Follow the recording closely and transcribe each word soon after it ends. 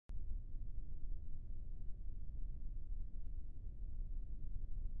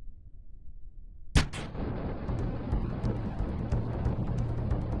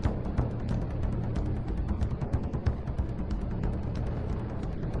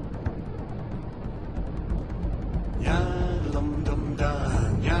Yaddle-dum dum da,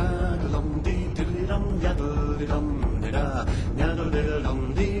 yaddle-dum dee diddly dum, yaddle dum dee da, yaddle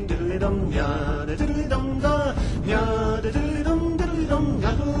dum dee diddly dum, yaddle diddly dum da, yaddle diddly dum diddly dum,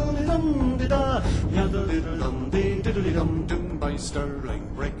 yaddle dum dee da, yaddle dum dee diddly dum. Down by Stirling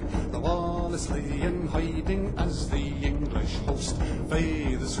Brig, the Wallace lay in hiding as the English host.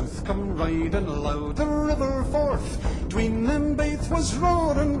 Fae the sooth come riding loud the river forth. Tween them baith was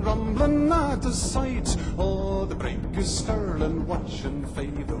roaring, rumbling at the sight. Oh, the brig is Stirling, watching fae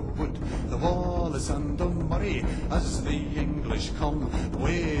the wood. The Wallace and the Murray, as the English come,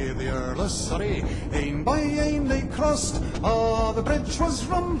 way the Earl of Surrey, ain by ain they crossed. Oh, the bridge was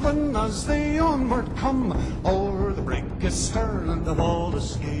rumbling as they onward come. O'er the brig is Stirling, the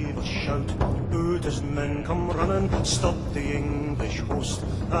Wallace gave a shout. Out his men come running, stop the English host.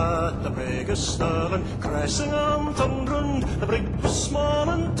 At the brig is Stirling, crashing and thundering. The brig was small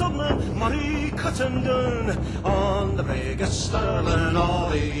and tumbling, Murray cutting down. On the brig is Stirling, all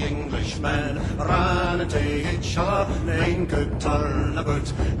the Englishmen ran into each other. None could turn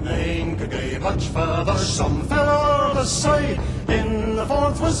about, none could go much further. Some fell o'er the side, in the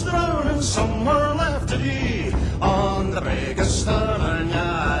fourth was drowning, some were left to die. On the brig is Stirling,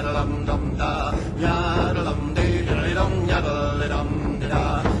 yaddle-dum-dum-da, yaddle-dum-dee-diddly-dum,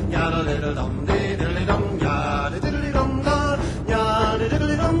 yaddle-dum-dee-da, yaddle-dum-dee-diddly-dum, yaddle-diddly-dum-da,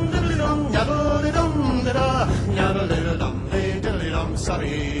 yaddle-diddly-dum-diddly-dum, yaddle-dum-dee-da, yaddle-dum-dee-diddly-dum.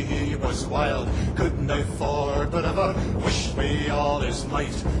 Sorry, he was wild, couldn't afford but ever wished me all his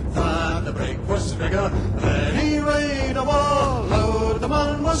might that the brig was bigger than he rade a wall. Loud the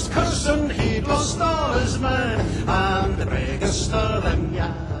man was cursing, he'd lost all his men, and the brig is Stirling,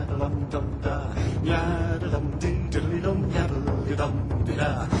 yaddle-dum-dum-da, yaddle-dum-dee-diddly-dum,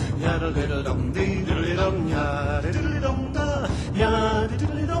 yaddle-dum-dee-da, yaddle-dum-dee-diddly-dum, yaddle